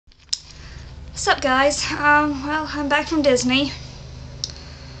What's up, guys? Well, I'm back from Disney.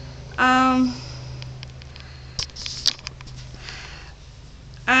 And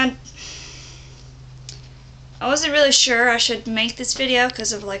I wasn't really sure I should make this video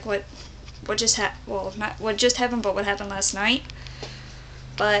because of like what just happened. Well, not what just happened, but what happened last night.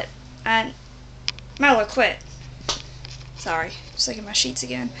 But I might as well quit. Sorry, just looking at my sheets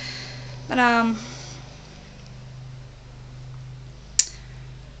again. But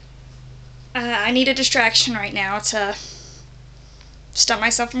I need a distraction right now to stop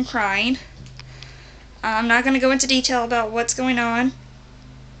myself from crying. I'm not going to go into detail about what's going on.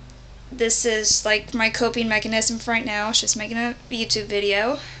 This is like my coping mechanism for right now. It's just making a YouTube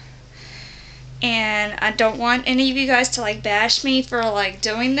video. And I don't want any of you guys to like bash me for like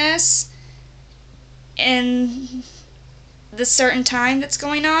doing this in the certain time that's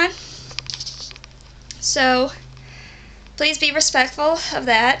going on. So please be respectful of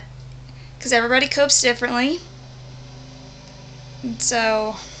that, because everybody copes differently. And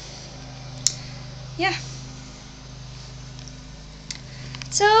so, yeah.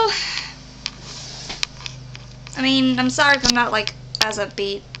 So, I mean, I'm sorry if I'm not like as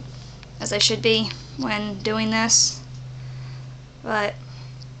upbeat as I should be when doing this, but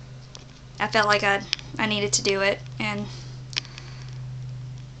I felt like I needed to do it and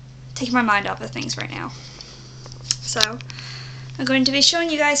take my mind off of things right now. So, I'm going to be showing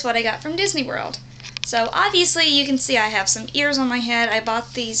you guys what I got from Disney World. So obviously you can see I have some ears on my head. I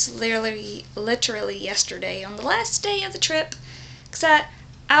bought these literally yesterday on the last day of the trip, because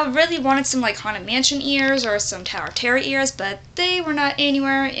I really wanted some like Haunted Mansion ears or some Tower of Terror ears, but they were not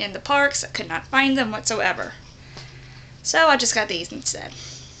anywhere in the parks. I could not find them whatsoever. So I just got these instead.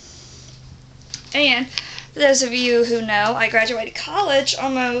 And for those of you who know, I graduated college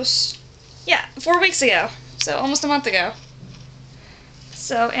almost, 4 weeks ago. So almost a month ago.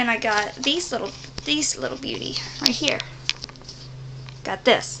 So, and I got these little beauty right here. Got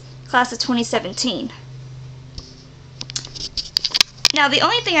this, class of 2017. Now, the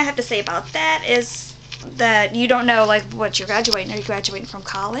only thing I have to say about that is that you don't know like what you're graduating. Are you graduating from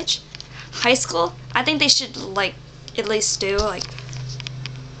college, high school? I think they should like at least do like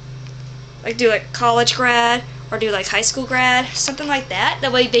college grad or do like high school grad, something like that.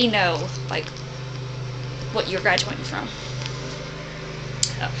 That way they know like what you're graduating from.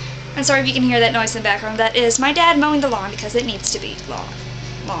 Oh. I'm sorry if you can hear that noise in the background. That is my dad mowing the lawn because it needs to be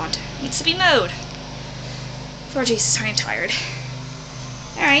lawned. It needs to be mowed. Lord Jesus, I am tired.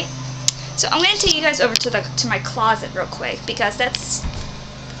 Alright. So I'm going to take you guys over to my closet real quick, because that's the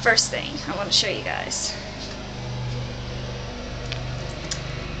first thing I want to show you guys.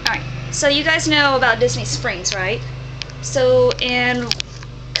 Alright. So you guys know about Disney Springs, right? So in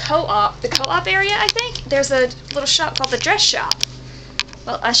the co-op area, I think, there's a little shop called the Dress Shop.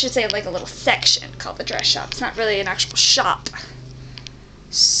 Well, I should say like a little section called the Dress Shop. It's not really an actual shop.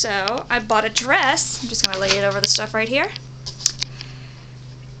 So, I bought a dress. I'm just going to lay it over the stuff right here.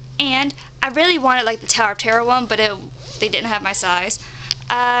 And I really wanted like the Tower of Terror one, but they didn't have my size.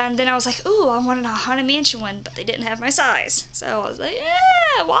 And then I was like, ooh, I wanted a Haunted Mansion one, but they didn't have my size. So I was like,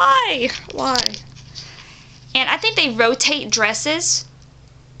 yeah, why? And I think they rotate dresses,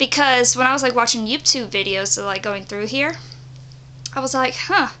 because when I was like watching YouTube videos of like going through here, I was like,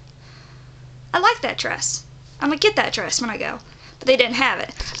 huh, I like that dress. I'm going to get that dress when I go. But they didn't have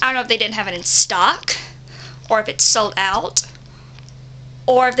it. I don't know if they didn't have it in stock, or if it's sold out,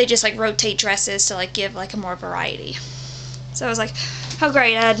 or if they just like rotate dresses to like give like a more variety. So I was like, oh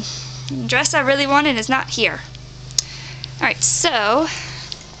great, the dress I really wanted is not here. Alright, so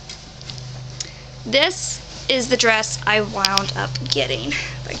this is the dress I wound up getting.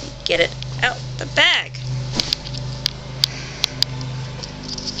 If I can get it out the bag.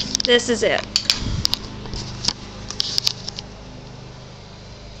 This is it.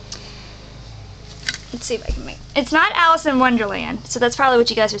 Let's see if I can make it. It's not Alice in Wonderland, so that's probably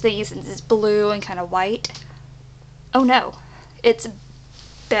what you guys are thinking, since it's blue and kind of white. Oh no, it's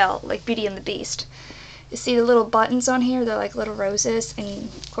Belle, like Beauty and the Beast. You see the little buttons on here? They're like little roses, and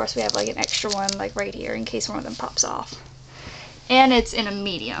of course we have like an extra one like right here in case one of them pops off. And it's in a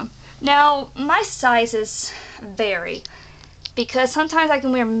medium. Now, my sizes vary, because sometimes I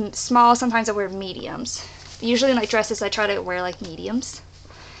can wear small, sometimes I wear mediums. Usually in like dresses I try to wear like mediums.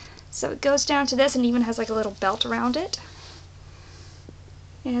 So it goes down to this and even has like a little belt around it.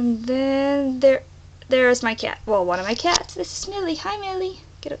 And then there's my cat. Well, one of my cats. This is Millie. Hi, Millie.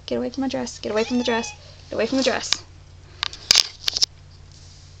 Get away from my dress. Get away from the dress. Get away from the dress.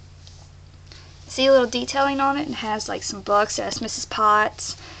 See a little detailing on it? It has like some books. It has Mrs.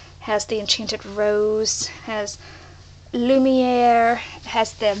 Potts. Has the Enchanted Rose. Has Lumiere. It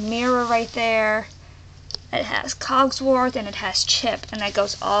has the mirror right there. It has Cogsworth and it has Chip, and that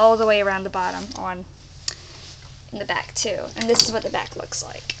goes all the way around the bottom in the back too. And this is what the back looks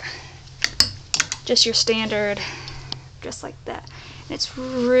like. Just your standard, just like that. And it's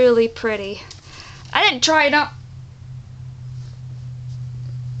really pretty. I didn't try it on.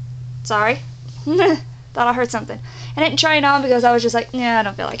 Sorry. Thought I heard something. I didn't try it on because I was just like, yeah, I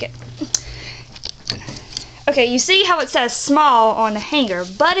don't feel like it. Okay, you see how it says small on the hanger,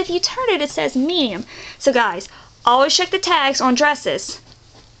 but if you turn it, it says medium. So guys, always check the tags on dresses.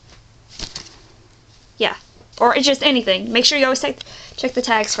 Yeah, or it's just anything. Make sure you always check the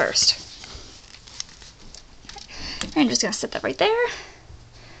tags first. I'm just going to set that right there.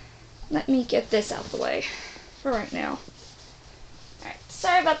 Let me get this out the way for right now. Alright,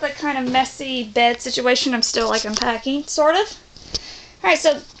 sorry about the kind of messy bed situation. I'm still like unpacking, sort of. Alright,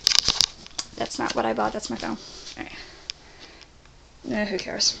 so that's not what I bought, that's my phone. Alright. Who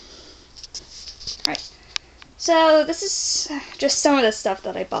cares? Alright. So this is just some of the stuff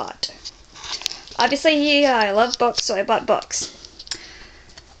that I bought. Obviously, yeah, I love books, so I bought books.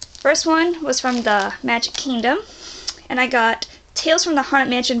 First one was from the Magic Kingdom, and I got Tales from the Haunted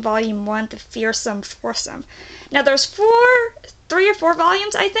Mansion Volume 1, The Fearsome Foursome. Now there's 3 or 4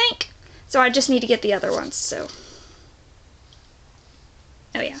 volumes, I think, so I just need to get the other ones, so.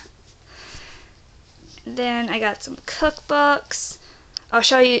 Oh yeah. Then I got some cookbooks.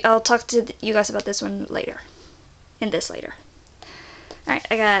 I'll talk to you guys about this one later. Later. Alright,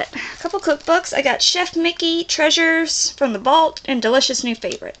 I got a couple cookbooks. I got Chef Mickey, Treasures from the Vault, and Delicious New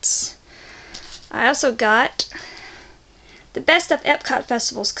Favorites. I also got the Best of Epcot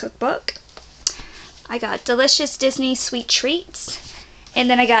Festivals cookbook. I got Delicious Disney Sweet Treats. And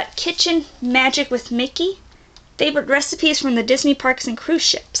then I got Kitchen Magic with Mickey, Favorite Recipes from the Disney Parks and Cruise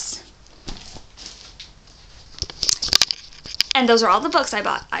Ships. And those are all the books I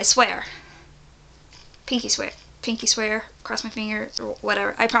bought, I swear. Pinky swear, cross my finger, or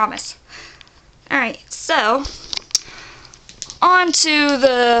whatever, I promise. Alright, so, on to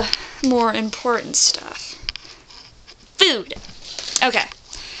the more important stuff. Food. Okay,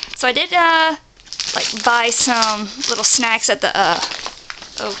 so I did, like, buy some little snacks at the,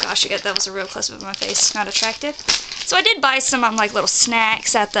 oh gosh, that was a real close-up of my face, not attractive. So I did buy some, like, little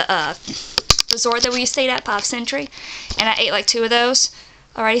snacks at the, resort that we stayed at, Pop Century, and I ate like 2 of those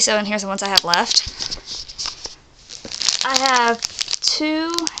already, so and here's the ones I have left. I have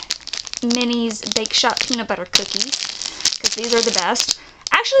 2 Minis Bake Shop peanut butter cookies, because these are the best.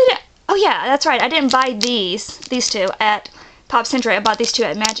 Actually, oh yeah, that's right, I didn't buy these 2 at Pop Century. I bought these 2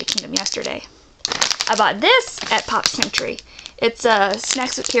 at Magic Kingdom yesterday. I bought this at Pop Century. It's a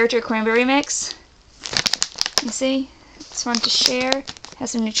Snacks with Character Cranberry Mix. You see? It's fun to share.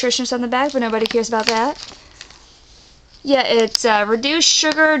 Has some nutrition on the back, but nobody cares about that. Yeah, it's reduced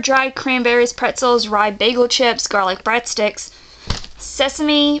sugar, dried cranberries, pretzels, rye bagel chips, garlic breadsticks,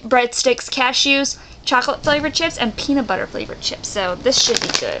 sesame breadsticks, cashews, chocolate flavored chips, and peanut butter flavored chips. So this should be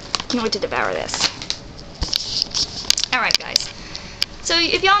good. Can't wait to devour this. Alright guys, so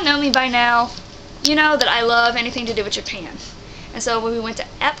if y'all know me by now, you know that I love anything to do with Japan. And so when we went to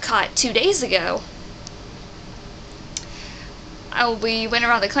Epcot 2 days ago, we went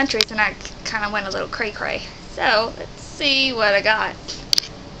around the countries and I kind of went a little cray-cray. So, let's see what I got.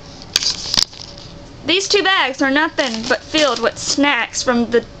 These 2 bags are nothing but filled with snacks from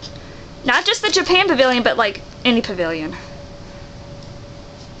the, not just the Japan pavilion, but like any pavilion.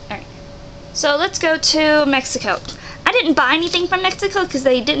 Alright, so let's go to Mexico. I didn't buy anything from Mexico because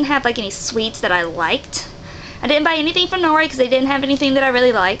they didn't have like any sweets that I liked. I didn't buy anything from Norway because they didn't have anything that I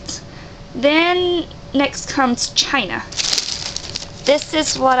really liked. Then, next comes China. This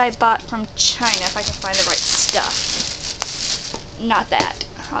is what I bought from China, if I can find the right stuff. Not that,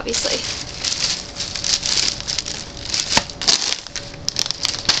 obviously.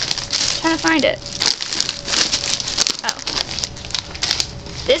 Trying to find it. Oh.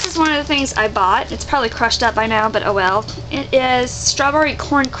 This is one of the things I bought. It's probably crushed up by now, but oh well. It is Strawberry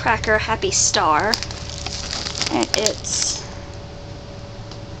Corn Cracker Happy Star. And it's...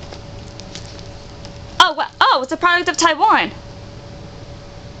 Oh, it's a product of Taiwan.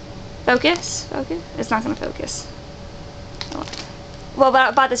 Focus? It's not going to focus. Well, but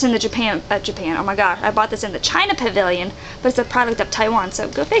I bought this in the Japan, oh my gosh, I bought this in the China pavilion, but it's a product of Taiwan, so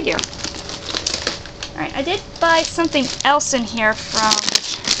go figure. Alright, I did buy something else in here from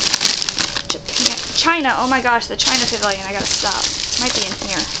Japan. China, oh my gosh, the China pavilion, I gotta stop. Might be in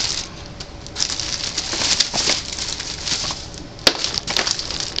here.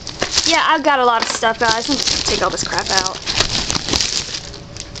 Yeah, I've got a lot of stuff, guys. I'm just gonna take all this crap out.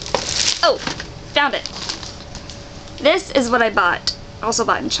 Oh, found it. This is what I bought. Also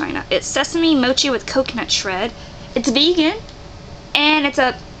bought in China. It's sesame mochi with coconut shred. It's vegan, and it's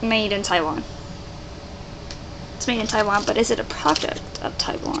made in Taiwan. It's made in Taiwan, but is it a product of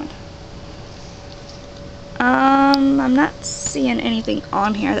Taiwan? I'm not seeing anything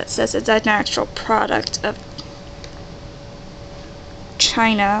on here that says it's a natural product of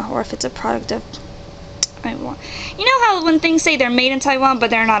China, or if it's a product of Taiwan. You know how when things say they're made in Taiwan, but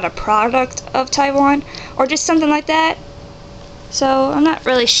they're not a product of Taiwan, or just something like that? So I'm not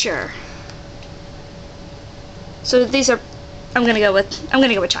really sure. So these are, I'm gonna go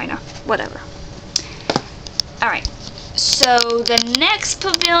with China. Whatever. All right. So the next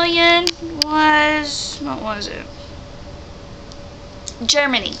pavilion was, what was it?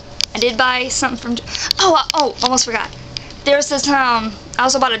 Germany. I did buy something from, almost forgot. There's this, I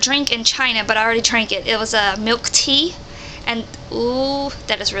also bought a drink in China, but I already drank it. It was a milk tea, and ooh,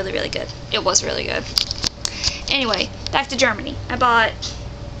 that is really, really good. It was really good. Anyway, back to Germany. I bought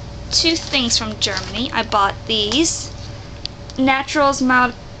 2 things from Germany. I bought these Naturals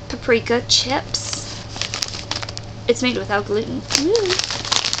mild paprika chips. It's made without gluten. Woo.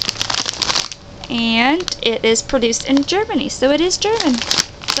 And it is produced in Germany, so it is German.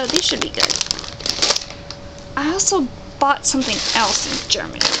 So these should be good. I also bought something else in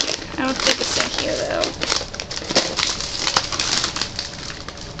Germany. I don't think it's in here though.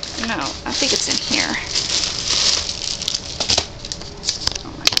 No, I think it's in here.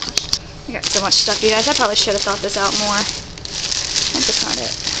 Oh my gosh. I got so much stuff, you guys. I probably should have thought this out more. I just found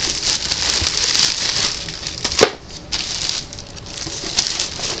it.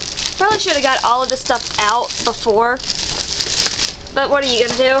 Probably should have got all of this stuff out before, but what are you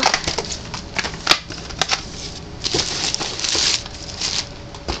gonna do?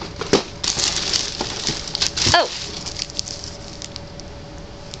 Oh,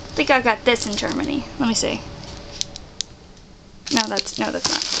 I think I got this in Germany. Let me see. No, that's not.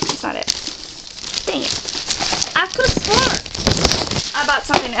 That's not it. Dang it! I could have sworn I bought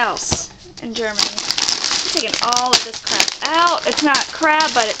something else in Germany. I'm taking all of this crap out. It's not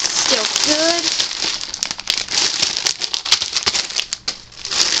crap, but it's still good.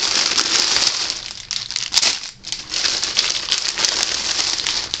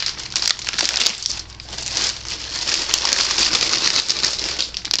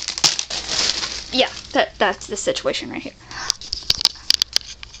 Yeah, that's the situation right here.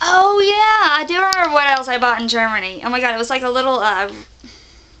 Oh yeah, I do remember what else I bought in Germany. Oh my god, it was like a little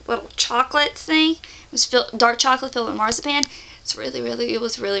chocolate thing. It was dark chocolate filled with marzipan. It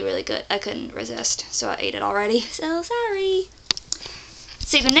was really good. I couldn't resist, so I ate it already. So sorry.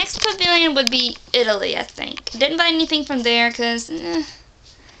 See, the next pavilion would be Italy, I think. Didn't buy anything from there because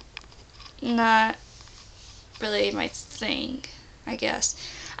not really my thing, I guess.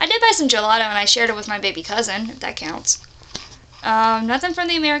 I did buy some gelato and I shared it with my baby cousin, if that counts. Nothing from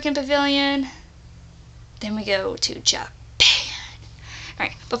the American pavilion. Then we go to Japan.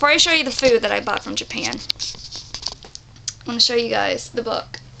 Alright, before I show you the food that I bought from Japan, I want to show you guys the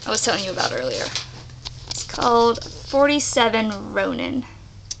book I was telling you about earlier. It's called 47 Ronin.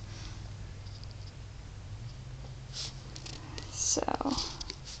 So,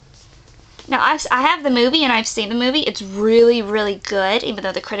 now I have the movie and I've seen the movie. It's really good, even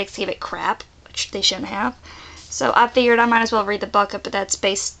though the critics gave it crap, which they shouldn't have. So I figured I might as well read the book, but that's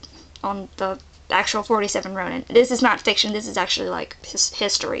based on the actual 47 Ronin. This is not fiction, this is actually like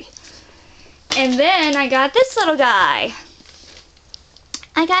history. And then I got this little guy.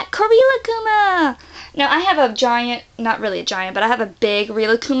 I got Rilakkuma. Now I have a giant, not really a giant, but I have a big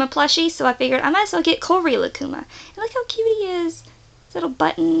Rilakkuma plushie, so I figured I might as well get Rilakkuma. And look how cute he is. His little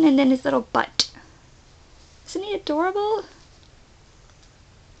button and then his little butt. Isn't he adorable?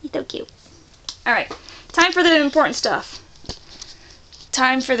 He's so cute. Alright, time for the important stuff.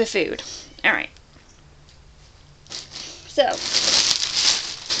 Time for the food. Alright. So,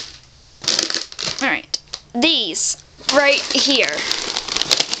 alright, these right here,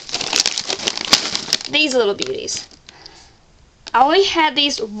 these little beauties, I only had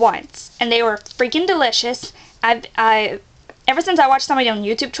these once, and they were freaking delicious. Ever since I watched somebody on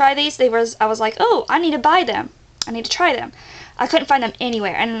YouTube try these, I was like, oh, I need to buy them. I need to try them. I couldn't find them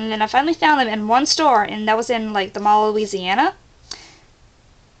anywhere, and then I finally found them in one store, and that was in, like, the Mall of Louisiana.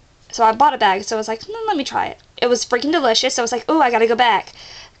 So I bought a bag, so I was like, let me try it. It was freaking delicious, so I was like, oh, I gotta go back.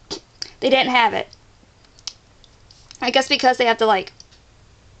 They didn't have it. I guess because they have to, like,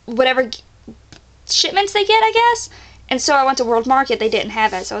 whatever shipments they get, I guess. And so I went to World Market, they didn't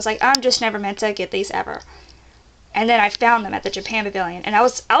have it. So I was like, I'm just never meant to get these ever. And then I found them at the Japan Pavilion. And I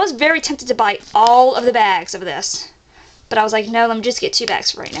was very tempted to buy all of the bags of this. But I was like, no, let me just get 2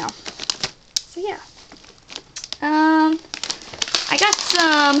 bags for right now. So yeah. I got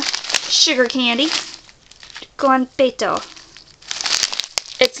some sugar candy. Con peto.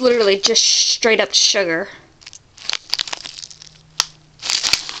 It's literally just straight up sugar.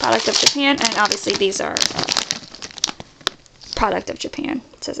 Product of Japan, and obviously these are product of Japan.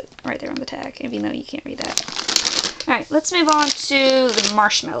 It says it right there on the tag, even though you can't read that. Alright, let's move on to the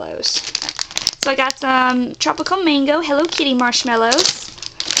marshmallows. So I got some tropical mango Hello Kitty marshmallows.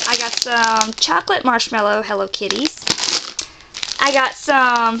 I got some chocolate marshmallow Hello Kitties. I got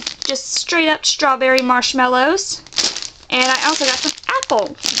some just straight up strawberry marshmallows. And I also got some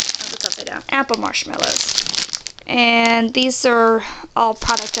apple marshmallows. And these are all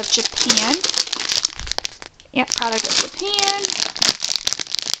product of Japan. Yep, product of Japan.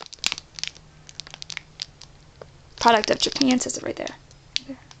 Product of Japan, says it right there.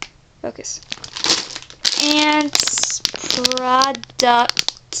 Focus. And product.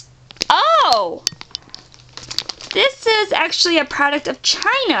 Oh! This is actually a product of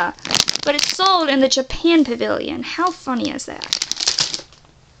China, but it's sold in the Japan pavilion. How funny is that?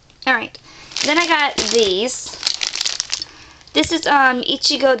 Alright, then I got these. This is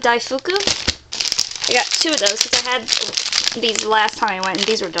Ichigo Daifuku. I got 2 of those because I had these last time I went, and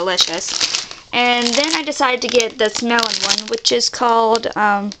these were delicious. And then I decided to get this melon one, which is called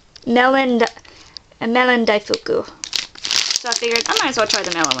melon Daifuku. So I figured I might as well try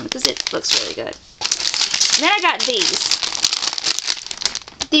the melon one because it looks really good. And then I got these.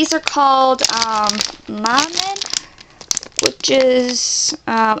 These are called Mamen, which is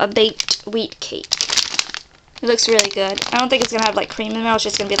a baked wheat cake. It looks really good. I don't think it's going to have like cream in the middle. It's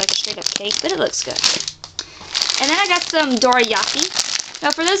just going to be like a straight up cake, but it looks good. And then I got some dorayaki. Now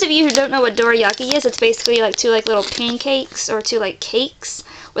for those of you who don't know what dorayaki is, it's basically like 2 like little pancakes or 2 like cakes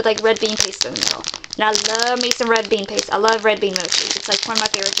with like red bean paste in the middle. And I love me some red bean paste. I love red bean mochi. It's like one of my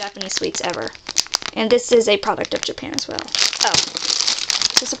favorite Japanese sweets ever. And this is a product of Japan as well. Oh.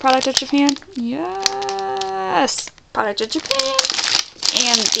 Is this a product of Japan? Yes! Product of Japan.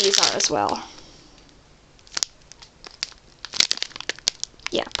 And these are as well.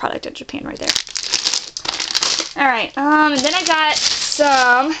 Yeah, product of Japan right there. Alright, then I got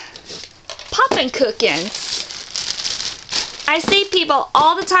some poppin' cookies. I see people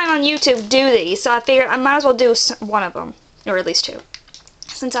all the time on YouTube do these, so I figured I might as well do one of them. Or at least 2.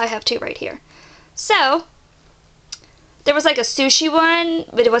 Since I have 2 right here. So, there was like a sushi one,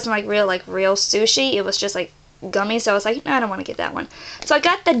 but it wasn't like real sushi. It was just like gummy, so I was like, no, I don't want to get that one. So I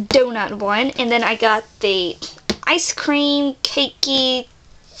got the donut one, and then I got the ice cream, cakey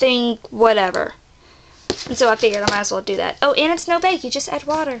thing, whatever. And so I figured I might as well do that. Oh, and it's no bake, you just add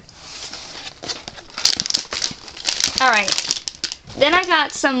water. Alright. Then I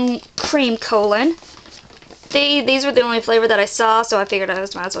got some cream colon. These were the only flavor that I saw, so I figured I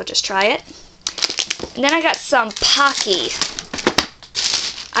might as well just try it. And then I got some Pocky.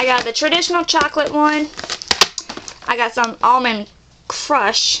 I got the traditional chocolate one. I got some almond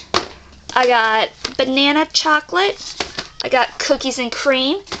crush. I got banana chocolate. I got cookies and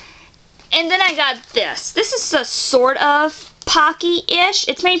cream. And then I got this. This is a sort of Pocky-ish.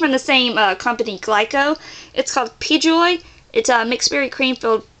 It's made from the same company, Glyco. It's called Pijoy. It's a mixed berry cream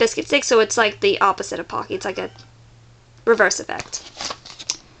filled biscuit stick, so it's like the opposite of Pocky. It's like a reverse effect.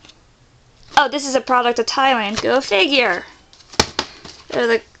 Oh, this is a product of Thailand. Go figure. They're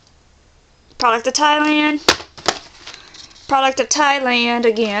the product of Thailand. Product of Thailand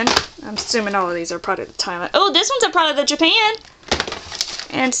again. I'm assuming all of these are product of Thailand. Oh, this one's a product of Japan.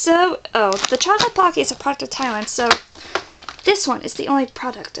 And so, oh, the chocolate Pocky is a product of Thailand, so this one is the only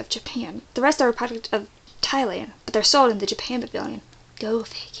product of Japan. The rest are a product of Thailand, but they're sold in the Japan pavilion. Go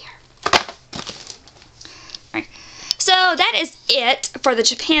figure. Alright, so that is it for the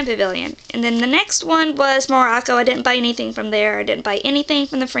Japan pavilion. And then the next one was Morocco. I didn't buy anything from there. I didn't buy anything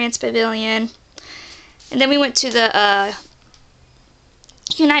from the France pavilion. And then we went to the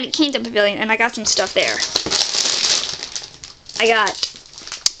United Kingdom pavilion, and I got some stuff there. I got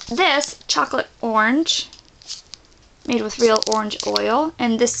this chocolate orange made with real orange oil,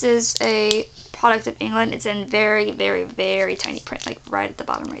 and this is a product of England. It's in very, very, very tiny print, like right at the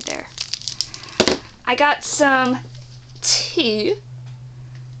bottom right there. I got some tea,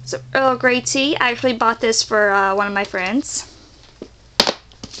 some Earl Grey tea. I actually bought this for one of my friends.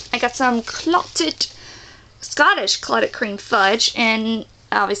 I got some Scottish clotted cream fudge, and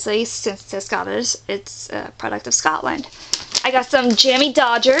obviously, since it says Scottish, it's a product of Scotland. I got some Jammy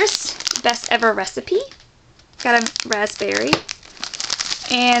Dodgers, best ever recipe. Got a raspberry.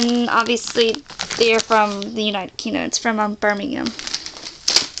 And obviously, they're from the United Kingdom. It's from Birmingham.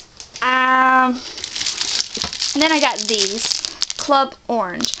 And then I got these. Club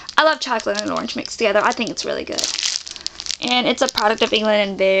Orange. I love chocolate and orange mixed together. I think it's really good. And it's a product of England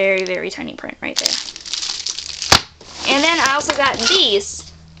in very, very tiny print right there. And then I also got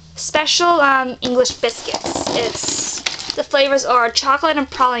these special English biscuits. The flavors are chocolate and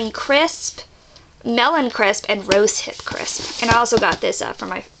praline crisp, melon crisp, and rose hip crisp. And I also got this for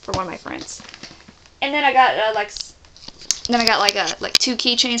one of my friends. And then I got like 2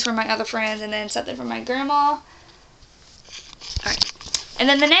 keychains for my other friends, and then something for my grandma. Alright. And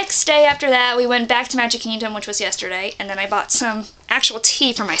then the next day after that, we went back to Magic Kingdom, which was yesterday, and then I bought some actual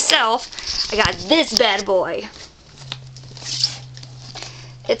tea for myself. I got this bad boy.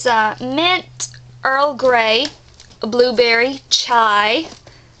 It's a mint, Earl Grey, blueberry, chai,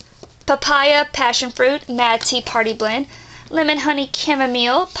 papaya, passion fruit, mad tea party blend, lemon honey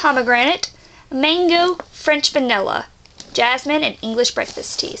chamomile, pomegranate, mango, French vanilla, jasmine, and English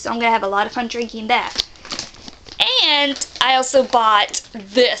breakfast tea. So I'm going to have a lot of fun drinking that. And I also bought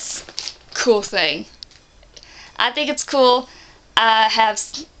this cool thing. I think it's cool. I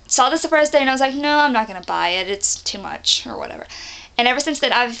saw this the first day and I was like, no, I'm not going to buy it. It's too much or whatever. And ever since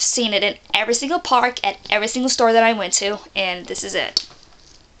then, I've seen it in every single park, at every single store that I went to, and this is it.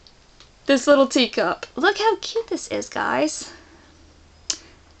 This little teacup. Look how cute this is, guys. It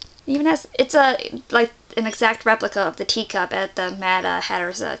even has, it's like an exact replica of the teacup at the Mad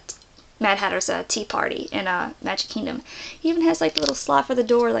Hatter's tea party in Magic Kingdom. It even has like the little slot for the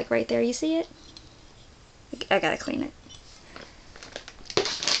door, like right there. You see it? I gotta clean it.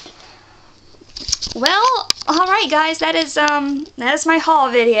 Well, alright guys, that is my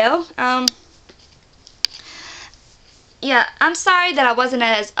haul video. Yeah, I'm sorry that I wasn't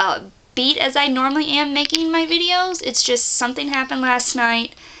as upbeat as I normally am making my videos. It's just something happened last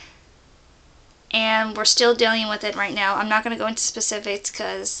night, and we're still dealing with it right now. I'm not going to go into specifics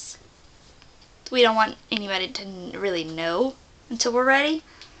because we don't want anybody to really know until we're ready.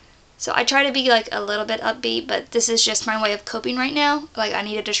 So I try to be like a little bit upbeat, but this is just my way of coping right now. Like, I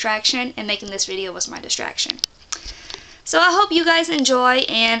need a distraction, and making this video was my distraction. So I hope you guys enjoy,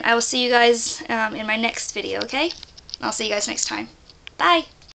 and I will see you guys in my next video, okay? I'll see you guys next time. Bye!